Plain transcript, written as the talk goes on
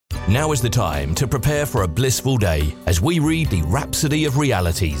Now is the time to prepare for a blissful day as we read the Rhapsody of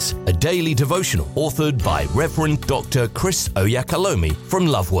Realities, a daily devotional authored by Reverend Dr. Chris Oyakalomi from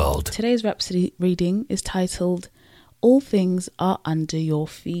Love World. Today's Rhapsody reading is titled, All Things Are Under Your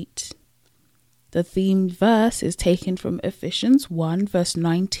Feet. The themed verse is taken from Ephesians 1 verse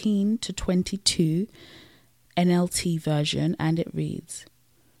 19 to 22, NLT version, and it reads,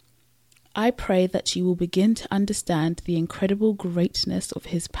 I pray that you will begin to understand the incredible greatness of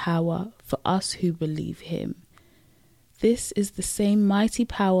his power for us who believe him. This is the same mighty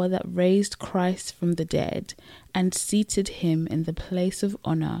power that raised Christ from the dead and seated him in the place of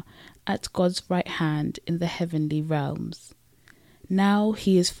honor at God's right hand in the heavenly realms. Now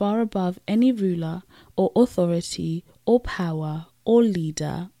he is far above any ruler or authority or power or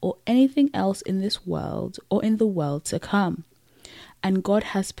leader or anything else in this world or in the world to come. And God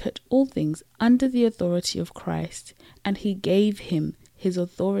has put all things under the authority of Christ, and he gave him his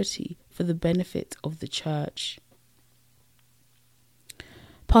authority for the benefit of the church.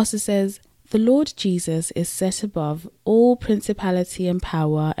 Pastor says, the Lord Jesus is set above all principality and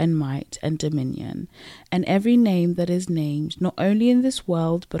power and might and dominion, and every name that is named, not only in this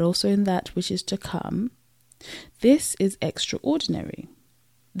world, but also in that which is to come. This is extraordinary.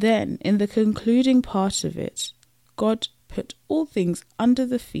 Then, in the concluding part of it, God put all things under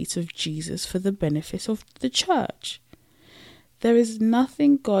the feet of Jesus for the benefit of the church. There is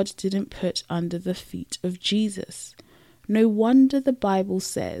nothing God didn't put under the feet of Jesus. No wonder the Bible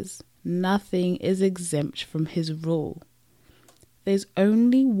says nothing is exempt from his rule. There's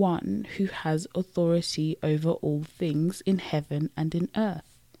only one who has authority over all things in heaven and in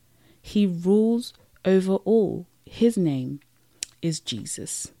earth. He rules over all. His name is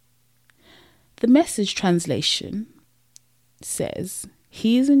Jesus. The Message translation says,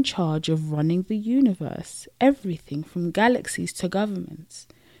 he is in charge of running the universe, everything from galaxies to governments.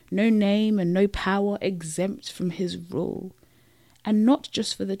 No name and no power exempt from his rule. And not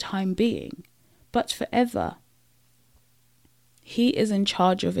just for the time being, but forever. He is in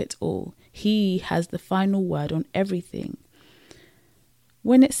charge of it all. He has the final word on everything.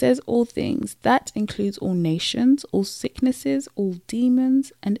 When it says all things, that includes all nations, all sicknesses, all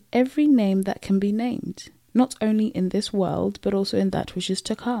demons, and every name that can be named. Not only in this world, but also in that which is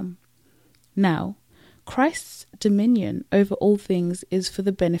to come. Now, Christ's dominion over all things is for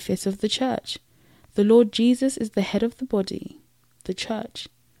the benefit of the church. The Lord Jesus is the head of the body, the church.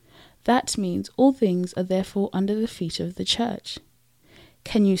 That means all things are therefore under the feet of the church.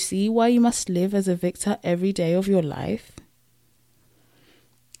 Can you see why you must live as a victor every day of your life?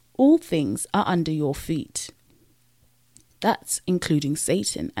 All things are under your feet. That's including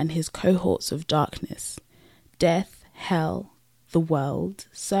Satan and his cohorts of darkness. Death, hell, the world,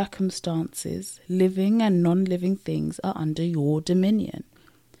 circumstances, living and non-living things are under your dominion.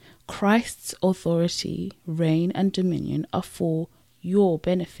 Christ's authority, reign and dominion are for your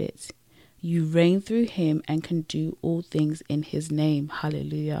benefit. You reign through him and can do all things in his name.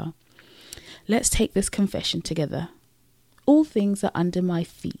 Hallelujah. Let's take this confession together. All things are under my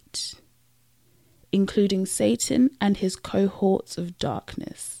feet, including Satan and his cohorts of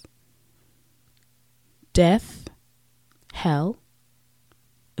darkness. Death, hell,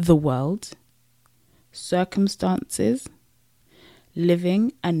 the world, circumstances,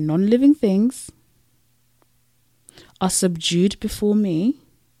 living and non-living things are subdued before me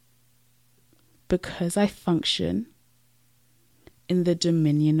because I function in the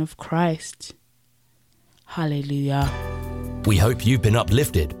dominion of Christ. Hallelujah. We hope you've been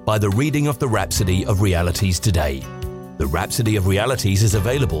uplifted by the reading of the Rhapsody of Realities today. The Rhapsody of Realities is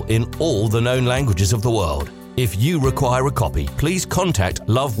available in all the known languages of the world. If you require a copy, please contact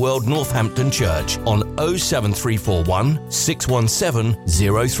Love World Northampton Church on 07341 617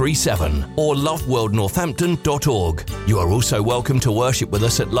 037 or loveworldnorthampton.org. You are also welcome to worship with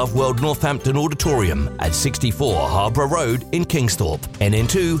us at Love World Northampton Auditorium at 64 Harbour Road in Kingsthorpe,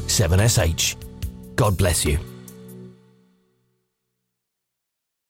 NN2 7SH. God bless you.